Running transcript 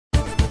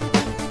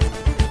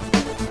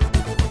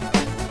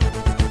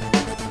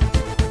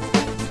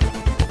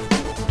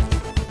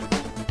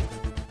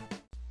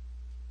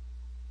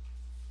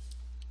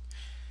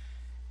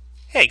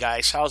Hey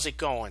guys, how's it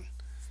going?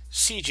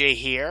 CJ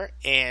here,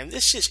 and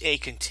this is a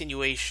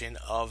continuation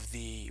of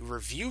the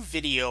review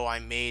video I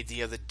made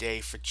the other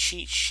day for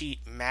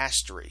Cheatsheet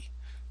Mastery,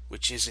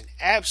 which is an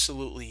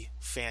absolutely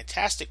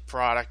fantastic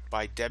product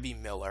by Debbie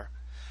Miller.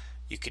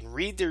 You can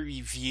read the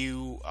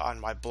review on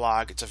my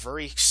blog. It's a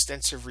very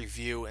extensive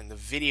review, and the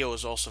video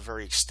is also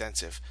very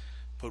extensive.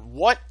 But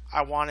what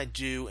I want to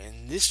do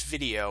in this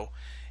video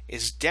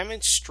is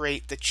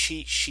demonstrate the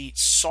cheat sheet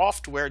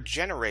software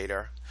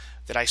generator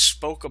that I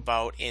spoke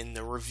about in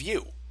the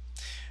review.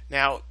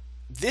 Now,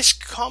 this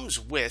comes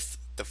with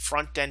the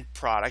front end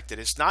product that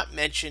is not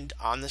mentioned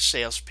on the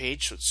sales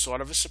page, so it's sort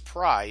of a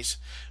surprise,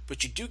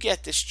 but you do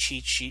get this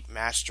cheat sheet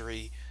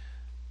mastery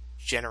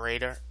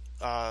generator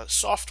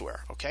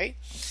software. Okay,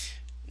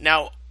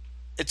 now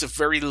it's a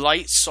very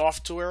light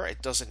software.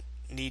 It doesn't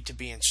need to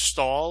be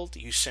installed.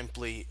 You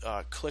simply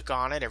click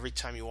on it every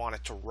time you want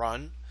it to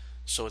run,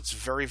 so it's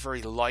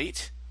very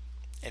light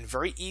and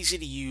very easy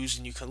to use,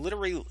 and you can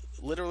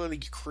literally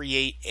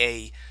create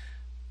a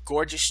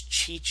gorgeous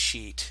cheat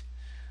sheet,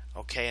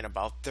 okay, in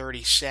about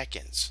 30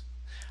 seconds.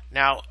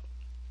 Now,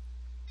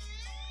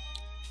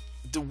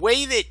 the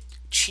way that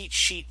Cheat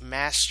Sheet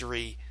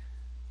Mastery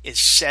is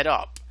set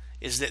up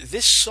is that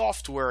this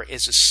software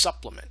is a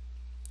supplement.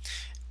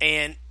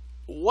 And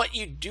what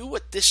you do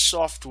with this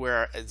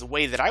software, the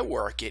way that I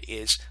work it,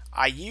 is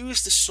I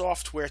use the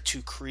software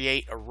to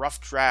create a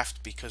rough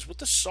draft, because what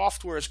the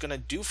software is going to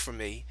do for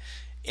me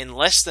in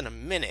less than a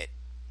minute,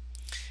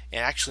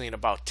 and actually in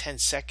about 10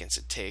 seconds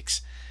it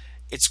takes,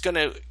 it's going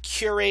to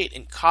curate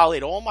and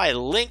collate all my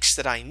links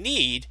that I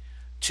need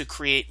to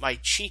create my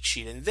cheat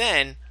sheet. And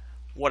then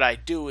what I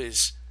do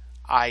is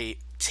I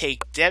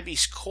take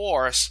Debbie's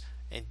course,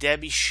 and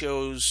Debbie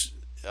shows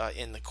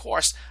in the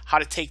course how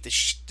to take the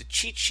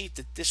cheat sheet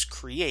that this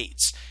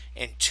creates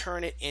and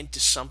turn it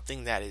into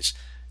something that is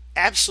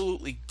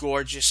absolutely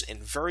gorgeous and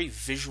very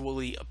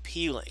visually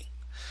appealing.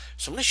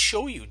 So I'm going to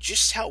show you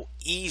just how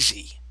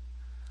easy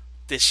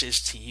this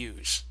is to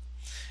use.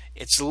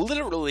 It's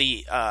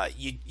literally,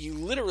 you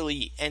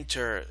literally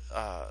enter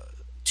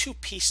two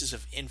pieces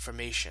of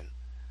information,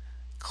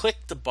 click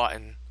the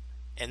button,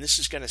 and this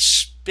is going to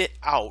spit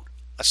out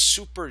a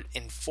super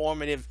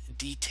informative,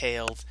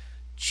 detailed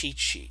cheat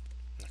sheet.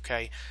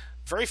 Okay,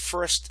 very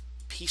first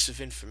piece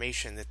of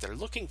information that they're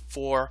looking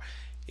for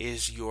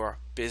is your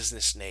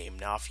business name.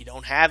 Now, if you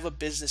don't have a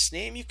business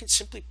name, you can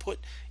simply put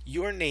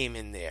your name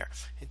in there.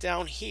 And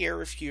down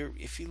here, if you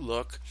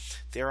look,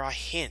 there are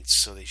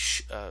hints, so they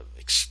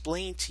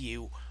explain to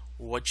you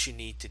what you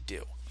need to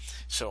do.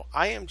 So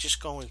I am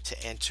just going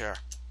to enter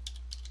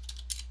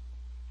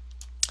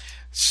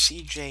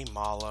CJ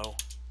Malo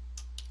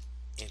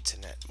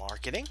Internet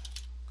Marketing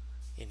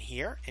in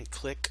here and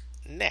click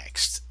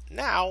Next.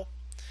 Now,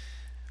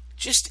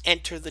 just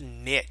enter the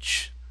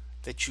niche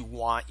that you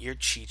want your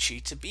cheat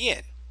sheet to be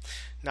in.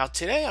 Now,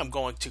 today I'm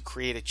going to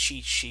create a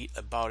cheat sheet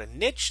about a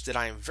niche that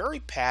I am very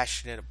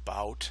passionate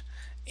about,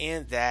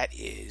 and that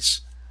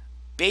is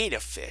betta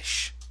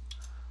fish.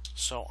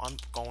 So I'm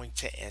going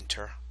to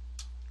enter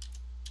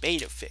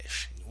betta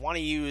fish. You want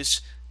to use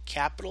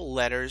capital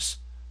letters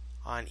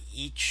on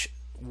each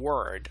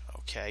word,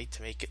 okay,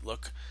 to make it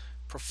look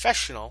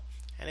professional,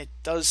 and it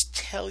does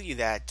tell you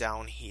that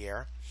down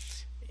here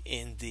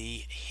in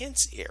the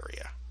hints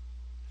area.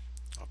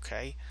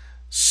 Okay,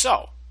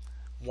 so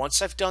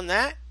once I've done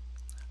that,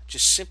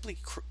 just simply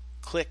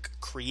click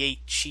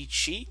Create Cheat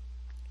Sheet,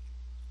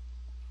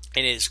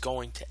 and it is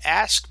going to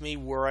ask me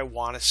where I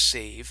want to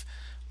save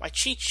my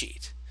cheat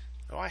sheet.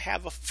 Now, I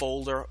have a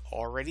folder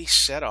already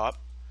set up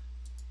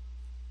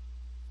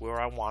where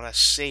I want to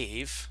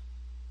save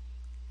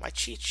my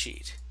cheat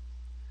sheet.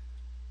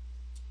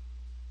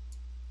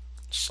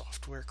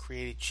 Software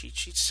created cheat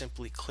sheet.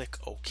 Simply click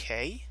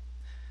OK.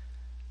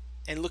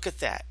 And look at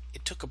that.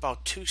 It took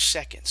about 2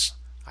 seconds.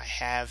 I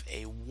have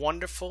a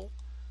wonderful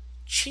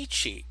cheat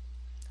sheet.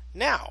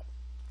 Now,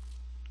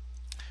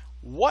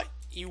 what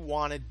you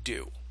want to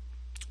do,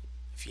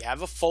 if you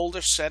have a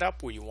folder set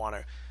up where you want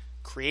to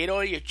create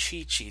all your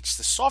cheat sheets,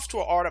 the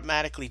software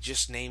automatically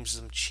just names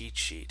them cheat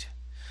sheet.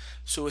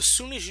 So as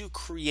soon as you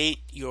create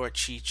your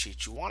cheat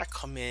sheet, you want to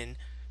come in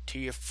to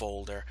your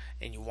folder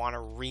and you want to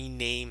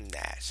rename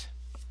that.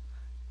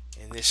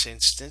 In this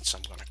instance,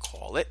 I'm going to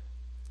call it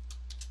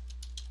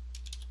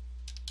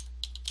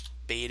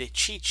betta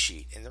cheat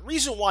sheet. And the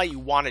reason why you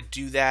want to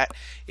do that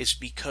is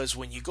because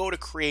when you go to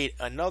create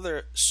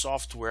another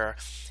software,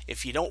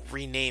 if you don't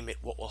rename it,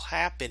 what will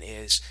happen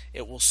is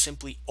it will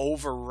simply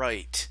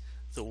overwrite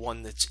the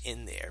one that's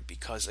in there,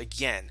 because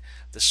again,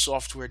 the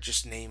software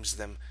just names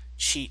them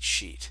cheat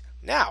sheet.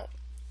 Now,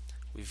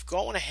 we've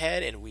gone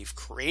ahead and we've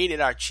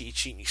created our cheat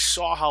sheet, and you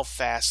saw how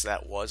fast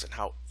that was and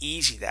how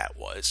easy that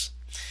was.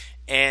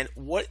 And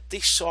what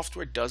the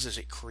software does is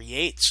it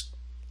creates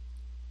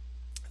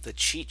the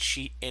cheat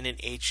sheet in an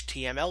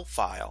HTML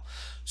file.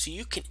 So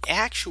you can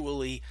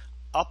actually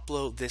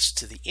upload this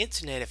to the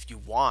internet if you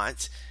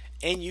want,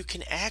 and you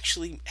can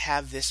actually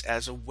have this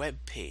as a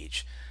web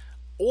page,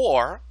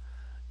 or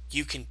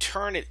you can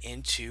turn it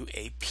into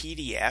a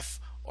PDF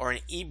or an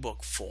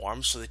ebook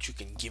form so that you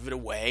can give it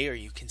away or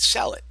you can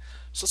sell it.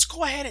 So let's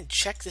go ahead and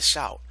check this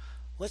out.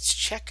 Let's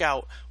check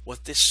out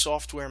what this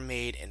software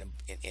made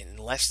in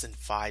less than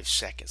 5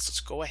 seconds.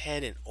 Let's go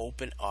ahead and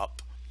open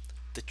up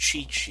the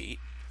cheat sheet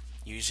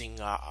using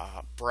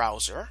a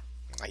browser.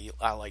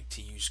 I like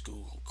to use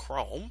Google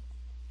Chrome.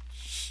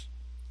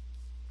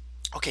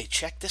 Okay,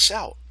 check this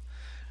out.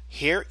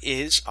 Here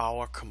is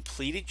our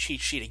completed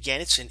cheat sheet.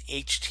 Again, it's an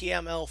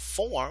HTML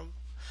form,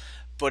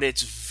 but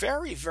it's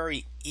very,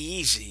 very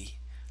easy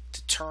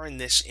to turn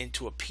this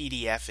into a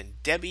PDF,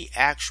 and Debbie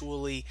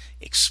actually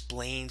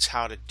explains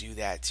how to do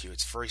that to you.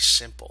 It's very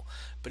simple.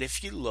 But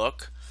if you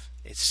look,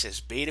 it says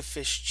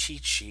Betafish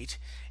Cheat Sheet,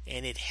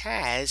 and it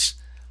has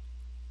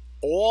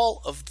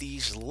all of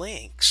these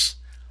links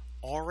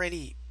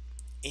already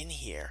in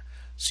here.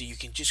 So you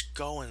can just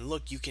go and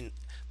look. You can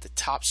the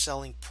top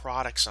selling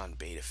products on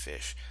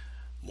Betafish,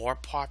 more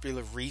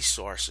popular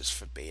resources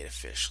for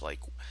Betafish. Like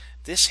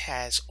this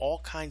has all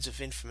kinds of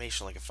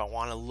information. Like if I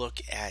want to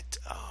look at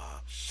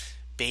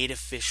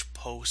Betafish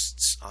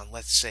posts on,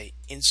 let's say,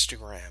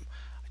 Instagram,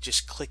 I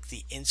just click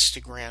the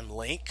Instagram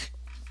link.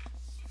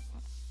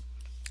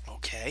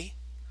 Okay.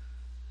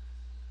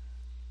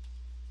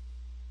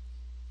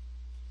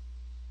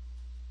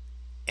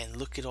 And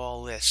look at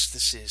all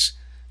this.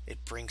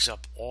 It brings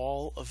up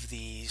all of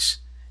these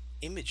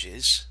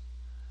images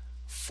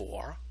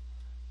for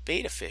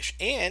Betafish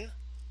and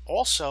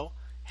also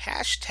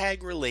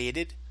hashtag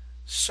related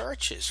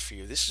searches for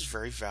you. This is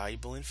very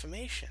valuable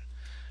information.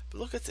 But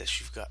look at this.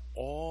 You've got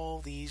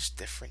all these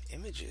different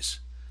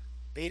images,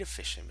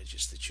 Betafish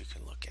images that you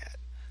can look at.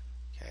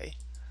 Okay.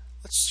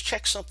 Let's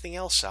check something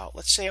else out.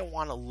 Let's say I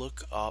want to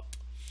look up,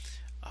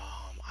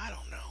 I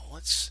don't know.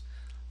 Let's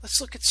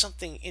look at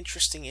something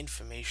interesting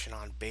information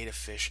on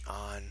Betafish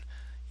on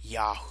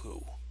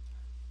Yahoo.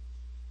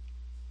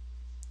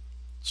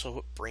 So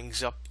it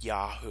brings up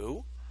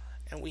Yahoo,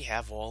 and we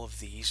have all of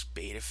these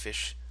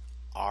Betafish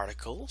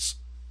articles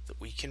that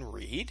we can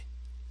read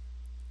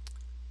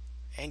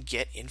and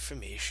get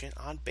information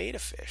on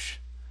Betafish.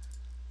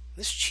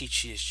 This cheat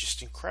sheet is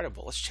just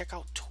incredible. Let's check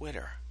out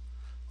Twitter.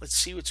 Let's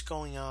see what's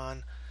going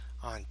on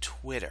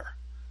Twitter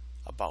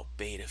about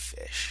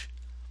Betafish.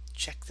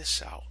 Check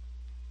this out.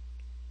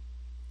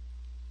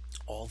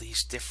 All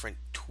these different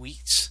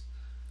tweets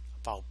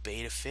about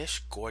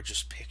Betafish,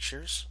 gorgeous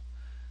pictures,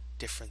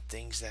 different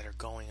things that are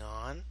going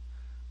on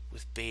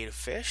with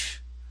Betafish.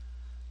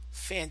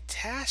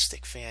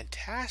 Fantastic,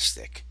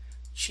 fantastic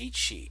cheat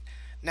sheet.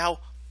 Now,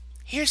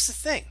 here's the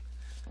thing.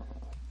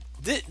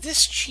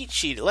 This cheat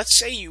sheet, let's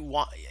say you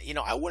want,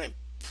 I wouldn't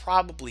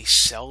probably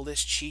sell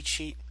this cheat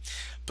sheet,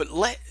 but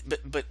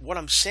what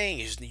I'm saying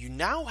is that you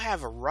now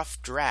have a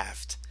rough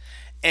draft,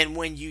 and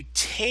when you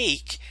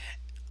take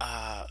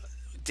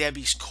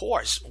Debbie's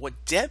course,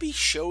 what Debbie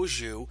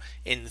shows you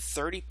in the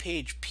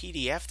 30-page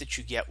PDF that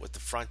you get with the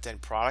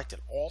front-end product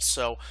and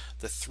also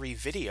the 3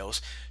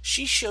 videos,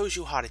 she shows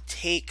you how to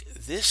take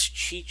this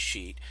cheat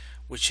sheet,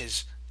 which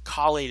has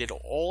collated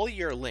all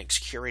your links,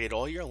 curated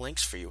all your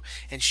links for you,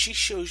 and she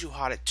shows you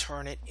how to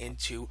turn it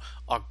into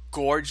a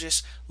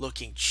gorgeous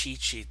looking cheat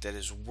sheet that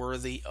is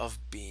worthy of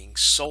being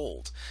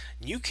sold.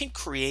 You can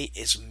create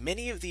as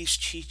many of these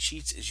cheat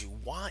sheets as you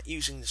want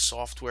using the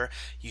software.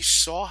 You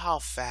saw how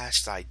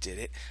fast I did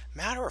it.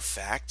 Matter of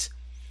fact,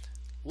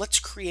 let's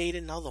create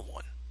another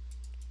one.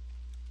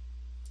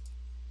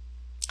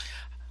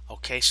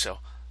 Okay, so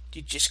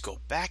you just go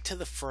back to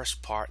the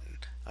first part, and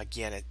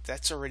again,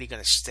 that's already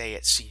going to stay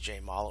at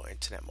CJ Marlowe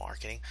Internet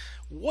Marketing.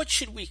 What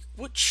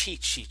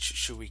cheat sheet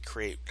should we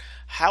create?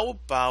 How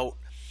about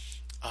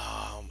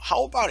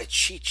a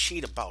cheat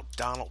sheet about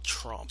Donald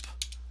Trump?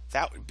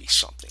 That would be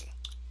something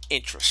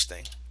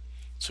interesting.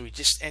 So we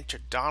just enter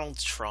Donald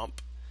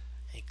Trump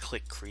and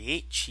click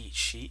Create Cheat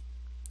Sheet,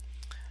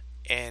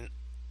 and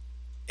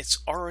it's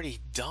already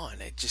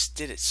done. It just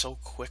did it so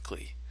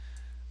quickly.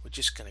 We're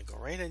just going to go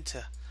right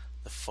into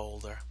the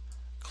folder,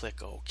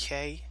 click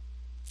OK,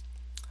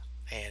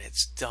 and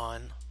it's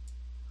done.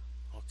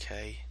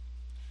 Okay,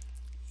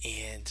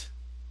 and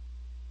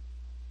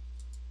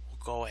we'll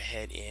go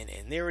ahead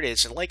and there it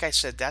is. And like I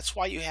said, that's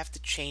why you have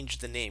to change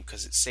the name,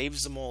 because it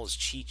saves them all as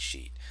cheat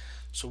sheet.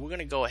 So we're going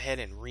to go ahead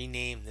and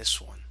rename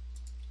this one.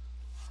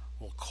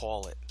 We'll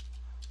call it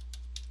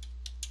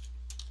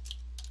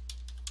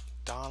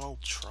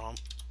Donald Trump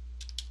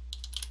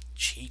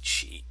Cheat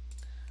Sheet.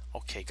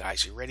 Okay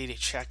guys, you ready to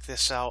check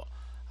this out?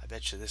 I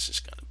bet you this is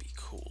going to be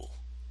cool.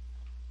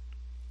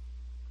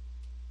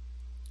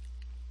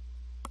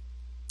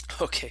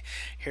 Okay,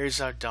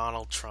 here's our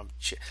Donald Trump.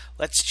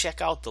 Let's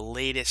check out the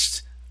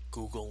latest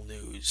Google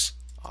News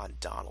on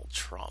Donald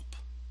Trump.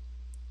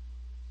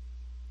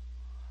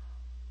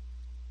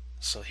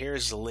 So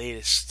here's the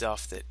latest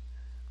stuff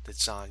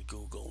that's on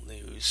Google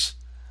News.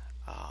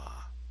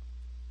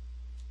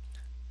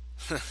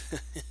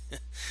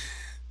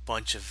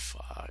 Bunch of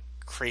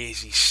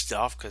crazy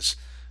stuff, because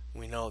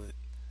we know that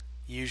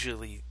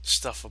usually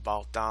stuff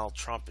about Donald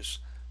Trump is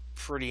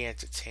pretty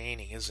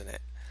entertaining, isn't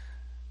it?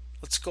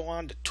 Let's go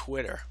on to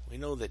Twitter. We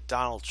know that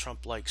Donald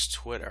Trump likes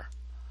Twitter.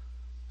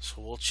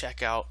 So we'll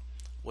check out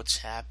what's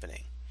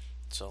happening.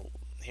 So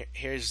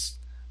here's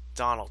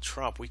Donald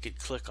Trump. We could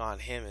click on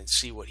him and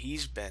see what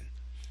he's been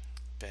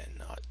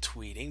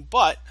tweeting,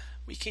 but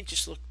we can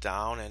just look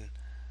down and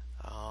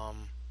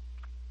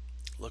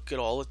look at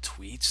all the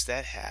tweets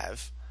that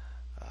have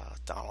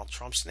Donald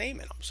Trump's name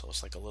in them. So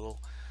it's like a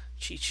little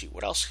cheat sheet.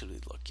 What else could we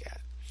look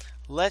at?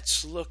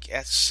 Let's look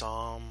at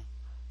some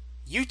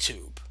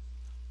YouTube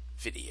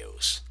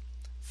videos.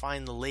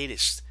 Find the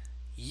latest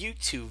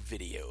YouTube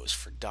videos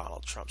for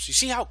Donald Trump. So you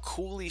see how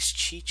cool these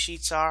cheat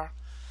sheets are?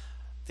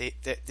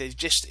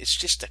 It's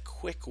just a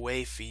quick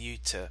way for you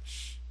to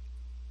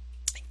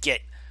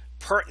get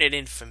pertinent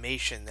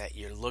information that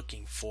you're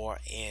looking for,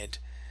 and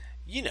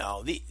you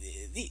know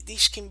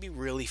these can be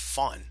really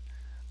fun,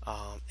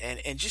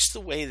 and just the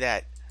way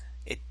that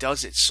it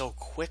does it so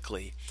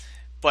quickly.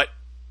 But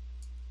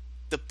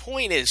the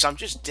point is, I'm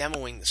just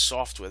demoing the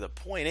software. The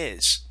point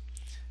is,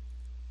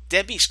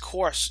 Debbie's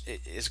course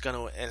is going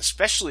to, and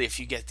especially if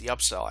you get the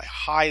upsell, I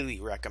highly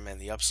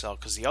recommend the upsell,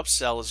 because the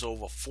upsell is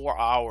over 4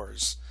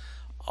 hours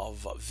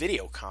of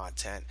video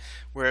content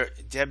where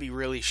Debbie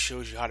really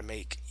shows you how to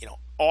make,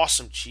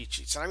 awesome cheat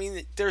sheets. And I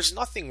mean, there's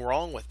nothing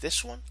wrong with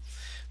this one,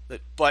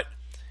 but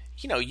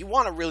you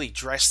want to really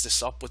dress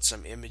this up with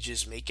some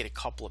images, make it a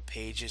couple of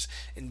pages.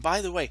 And by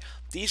the way,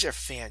 these are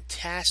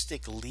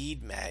fantastic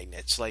lead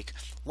magnets. Like,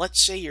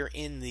 let's say you're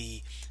in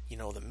the,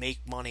 the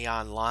make money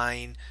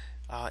online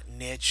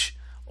niche,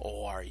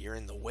 or you're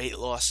in the weight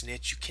loss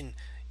niche. You can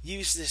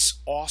use this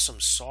awesome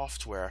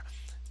software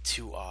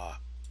to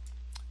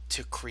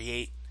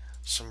create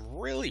some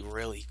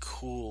really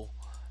cool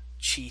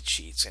cheat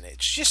sheets. And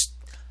it's just,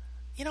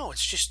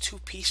 it's just 2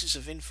 pieces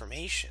of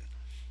information.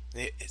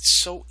 It's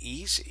so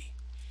easy.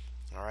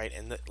 All right,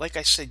 and like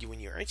I said, when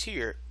you're into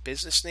your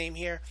business name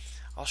here,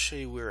 I'll show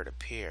you where it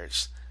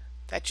appears.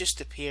 That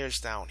just appears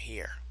down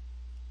here.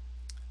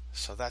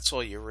 So that's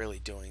all you're really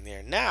doing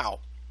there. Now,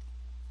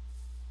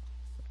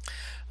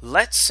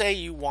 let's say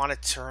you want to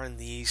turn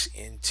these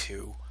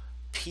into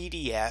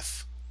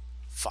PDF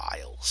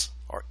files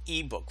or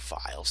ebook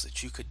files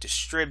that you could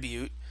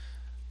distribute.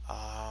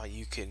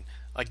 You can,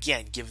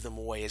 again, give them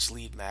away as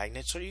lead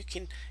magnets, or you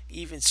can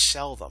even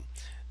sell them.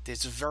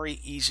 There's a very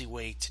easy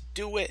way to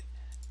do it,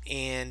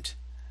 and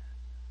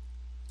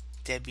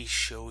Debbie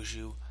shows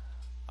you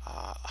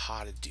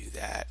how to do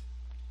that.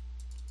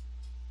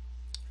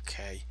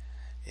 Okay,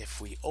 if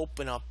we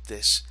open up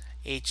this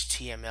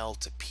HTML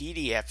to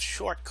PDF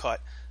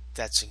shortcut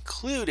that's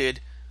included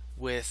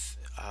with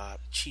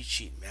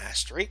Cheatsheet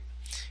Mastery,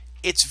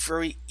 it's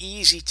very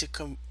easy to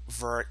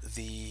convert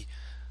the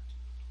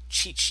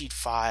cheat sheet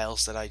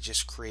files that I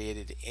just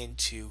created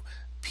into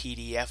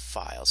PDF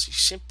files. You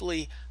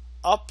simply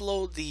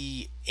upload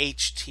the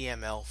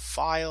HTML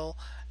file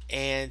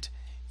and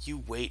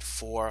you wait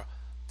for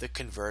the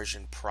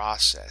conversion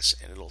process,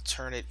 and it'll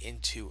turn it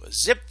into a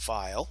zip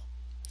file.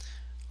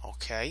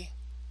 Okay,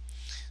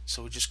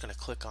 so we're just going to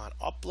click on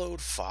upload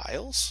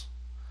files,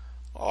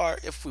 or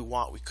if we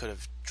want, we could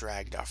have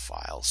dragged our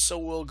files. So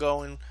we'll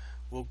go and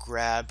we'll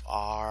grab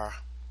our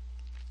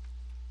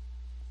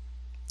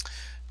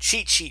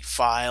cheat sheet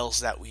files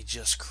that we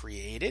just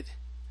created,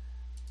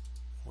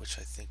 which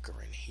I think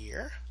are in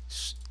here.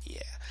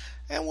 Yeah,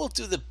 and we'll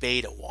do the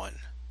beta one.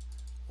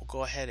 We'll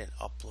go ahead and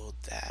upload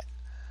that.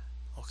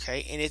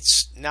 Okay, and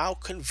it's now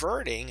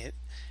converting it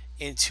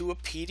into a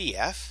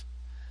PDF.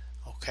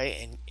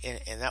 Okay,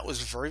 and that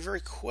was very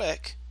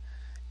quick.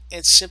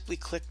 And simply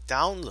click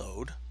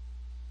download,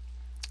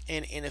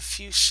 and in a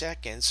few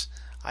seconds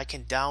I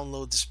can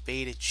download this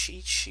beta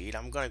cheat sheet.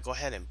 I'm going to go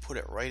ahead and put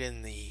it right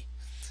in the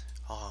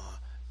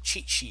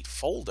cheat sheet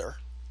folder,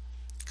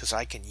 because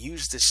I can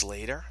use this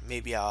later.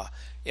 Maybe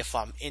if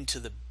I'm into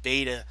the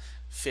beta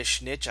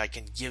fish niche, I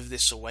can give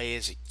this away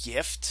as a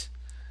gift.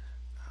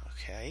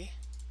 Okay,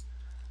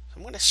 so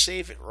I'm going to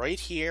save it right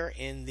here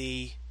in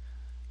the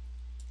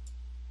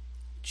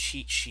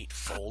cheat sheet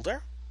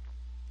folder.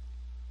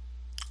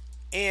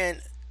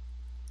 And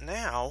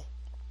now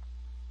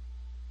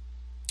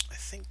I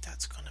think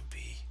that's going to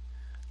be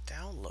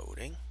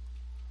downloading.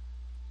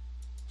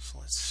 So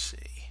let's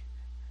see.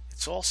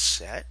 It's all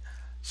set.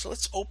 So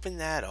let's open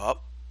that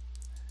up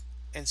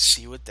and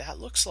see what that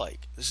looks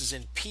like. This is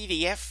in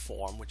PDF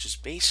form, which is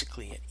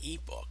basically an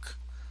ebook.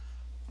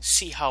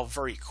 See how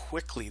very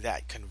quickly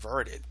that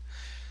converted.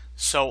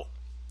 So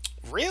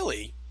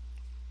really,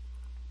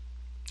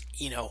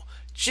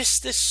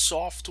 just this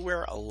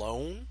software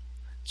alone.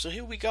 So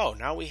here we go.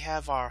 Now we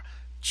have our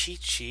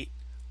cheat sheet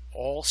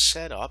all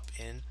set up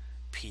in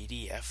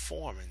PDF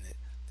form, and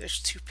there's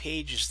 2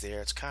 pages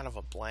there. It's kind of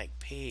a blank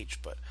page,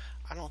 but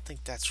I don't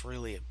think that's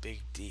really a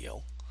big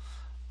deal.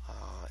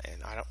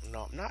 And I don't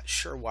know, I'm not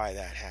sure why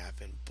that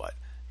happened, but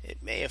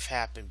it may have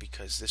happened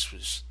because this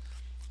was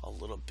a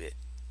little bit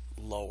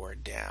lower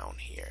down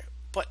here.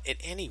 But at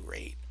any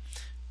rate,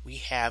 we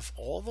have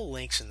all the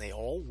links and they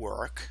all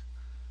work.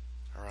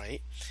 All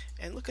right,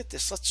 and look at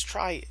this. Let's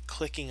try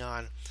clicking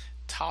on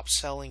top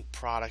selling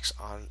products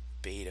on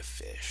Beta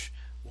Fish.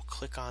 We'll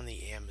click on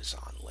the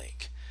Amazon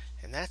link,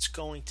 and that's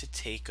going to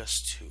take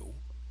us to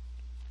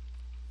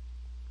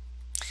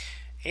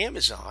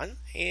Amazon,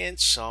 and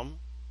some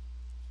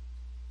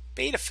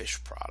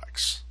Betafish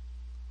products.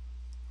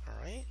 All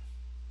right.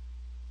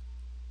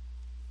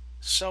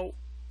 So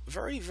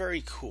very,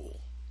 very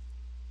cool.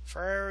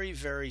 Very,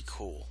 very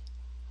cool.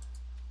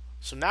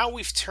 So now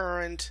we've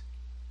turned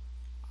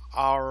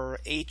our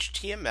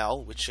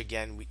HTML, which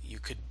again you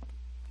could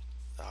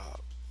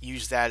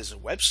use that as a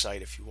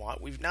website if you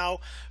want. We've now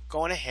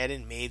gone ahead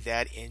and made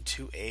that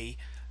into a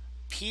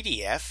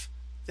PDF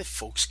that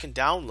folks can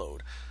download.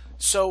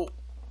 So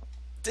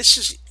this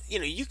is,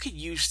 you could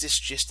use this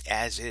just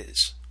as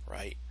is,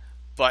 right?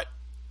 But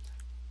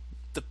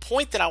the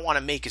point that I want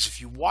to make is if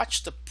you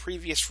watch the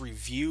previous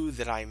review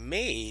that I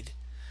made,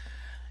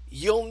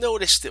 you'll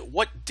notice that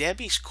what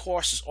Debbie's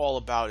course is all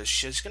about is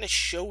she's going to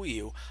show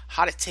you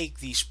how to take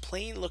these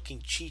plain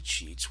looking cheat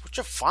sheets, which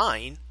are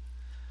fine,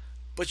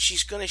 but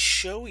she's going to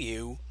show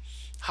you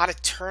how to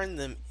turn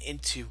them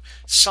into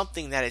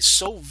something that is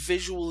so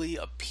visually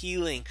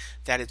appealing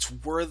that it's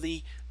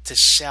worthy to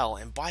sell.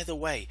 And by the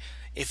way,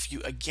 if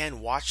you again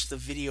watch the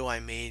video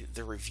I made,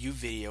 the review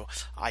video,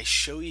 I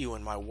show you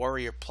in my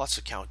Warrior Plus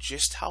account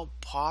just how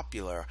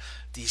popular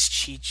these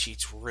cheat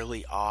sheets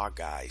really are,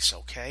 guys.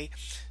 Okay,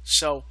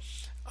 so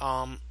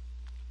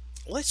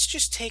let's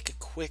just take a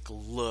quick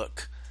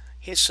look.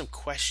 Here's some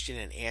question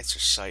and answer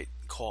site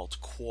called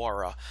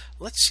Quora.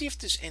 Let's see if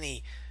there's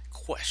any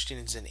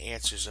questions and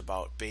answers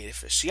about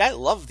Betafish. See, I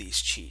love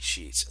these cheat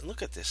sheets, and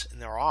look at this,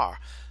 and there are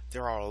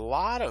a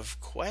lot of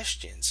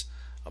questions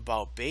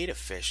about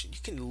Betafish, and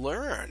you can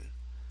learn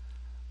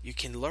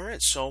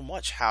so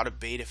much. How to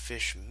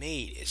Betafish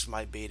mate? Is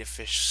my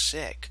Betafish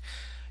sick?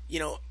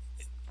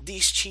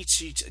 These cheat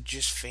sheets are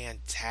just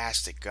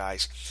fantastic,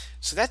 guys.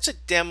 So that's a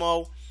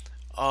demo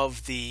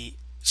of the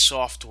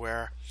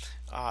software.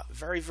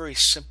 Very, very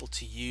simple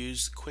to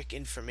use. Quick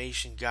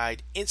information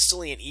guide.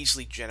 Instantly and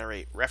easily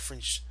generate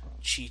reference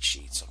cheat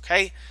sheets.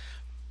 Okay,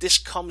 this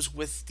comes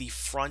with the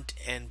front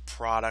end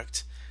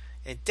product.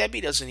 And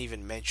Debbie doesn't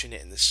even mention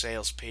it in the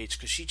sales page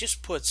because she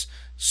just puts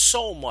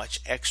so much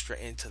extra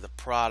into the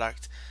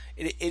product.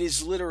 It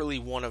is literally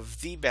one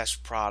of the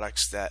best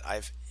products that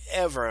I've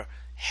ever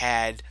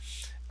had,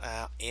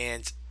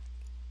 and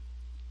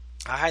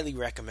I highly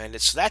recommend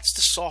it. So that's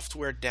the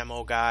software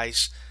demo,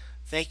 guys.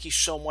 Thank you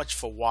so much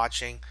for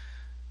watching.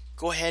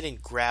 Go ahead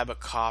and grab a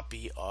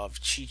copy of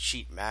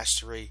Cheatsheet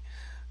Mastery.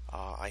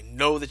 I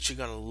know that you're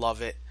going to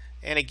love it.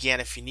 And again,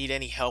 if you need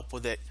any help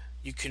with it,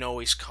 you can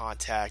always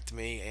contact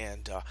me,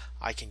 and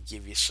I can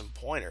give you some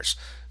pointers.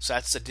 So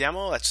that's the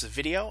demo, that's the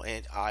video,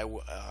 and I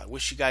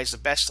wish you guys the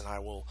best, and I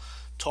will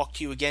talk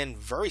to you again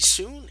very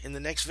soon in the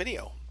next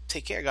video.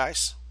 Take care,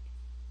 guys.